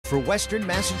for Western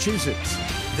Massachusetts.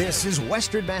 This is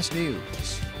Western Mass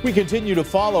News. We continue to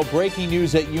follow breaking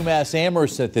news at UMass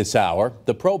Amherst at this hour.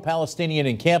 The pro-Palestinian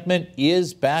encampment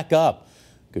is back up.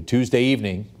 Good Tuesday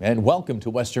evening and welcome to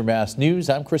Western Mass News.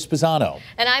 I'm Chris Pisano.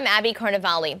 And I'm Abby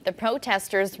Carnevale. The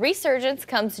protesters' resurgence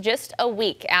comes just a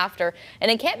week after an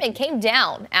encampment came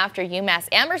down after UMass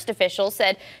Amherst officials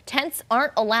said tents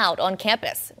aren't allowed on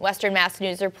campus. Western Mass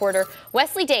News reporter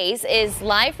Wesley Days is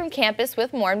live from campus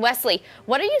with more. And Wesley,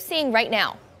 what are you seeing right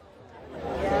now?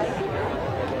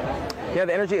 Yeah,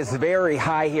 the energy is very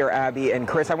high here, Abby and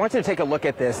Chris. I want you to take a look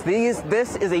at this.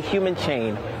 This is a human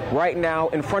chain right now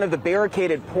in front of the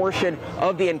barricaded portion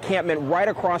of the encampment right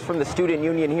across from the student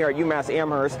union here at UMass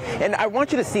Amherst. And I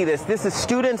want you to see this. This is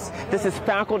students, this is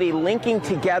faculty linking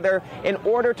together in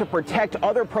order to protect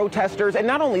other protesters. And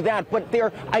not only that, but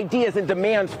their ideas and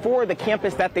demands for the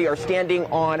campus that they are standing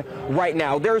on right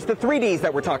now. There's the 3 Ds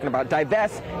that we're talking about: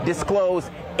 divest, disclose,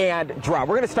 and drop.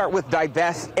 We're going to start with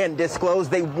divest and disclose.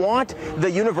 They want the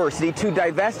university to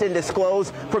divest and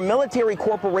disclose from military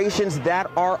corporations that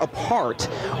are a part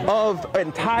of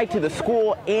and tied to the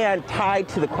school and tied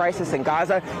to the crisis in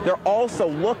Gaza. They're also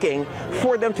looking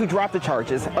for them to drop the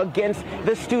charges against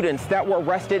the students that were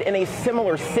arrested in a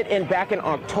similar sit-in back in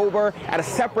October at a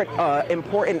separate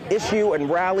important issue and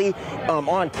rally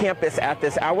on campus at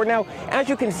this hour. Now, as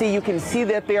you can see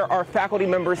that there are faculty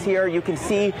members here. You can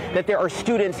see that there are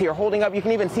students here holding up. You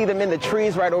can even see them in the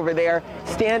trees right over there,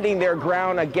 standing their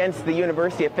ground against the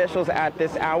university officials at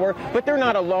this hour. But they're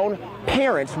not alone.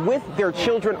 Parents with their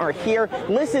children are here.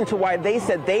 Listen to why they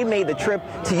said they made the trip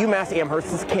to UMass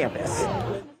Amherst's campus.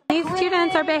 These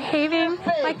students are behaving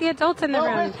like the adults in the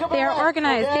room. They are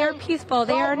organized, they are peaceful,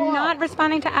 they are not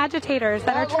responding to agitators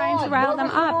that are trying to rile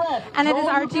them up. And it is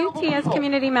our duty as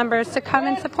community members to come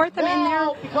and support them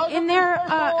in their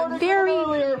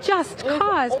very just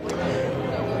cause.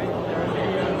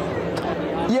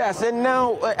 Yes, and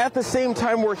now at the same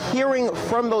time we're hearing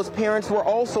from those parents. We're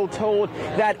also told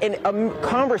that a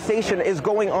conversation is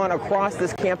going on across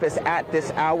this campus at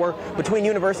this hour between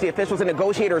university officials and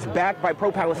negotiators backed by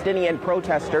pro-Palestinian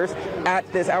protesters at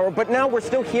this hour. But now we're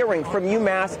still hearing from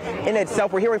UMass in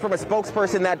itself. We're hearing from a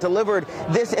spokesperson that delivered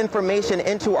this information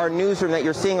into our newsroom that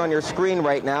you're seeing on your screen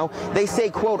right now. They say,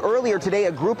 quote, earlier today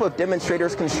a group of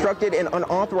demonstrators constructed an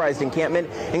unauthorized encampment,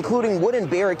 including wooden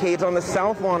barricades on the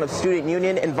south lawn of Student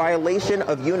Union in violation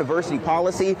of university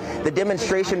policy. The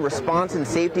demonstration response and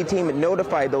safety team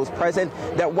notified those present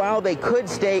that while they could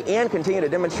stay and continue to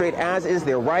demonstrate, as is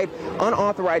their right,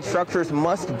 unauthorized structures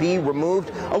must be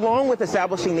removed. Along with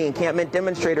establishing the encampment,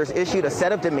 demonstrators issued a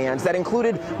set of demands that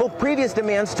included both previous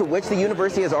demands to which the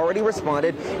university has already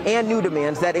responded and new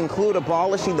demands that include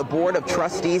abolishing the board of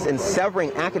trustees and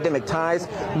severing academic ties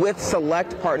with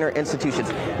select partner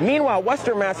institutions. Meanwhile,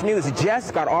 Western Mass News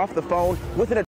just got off the phone with an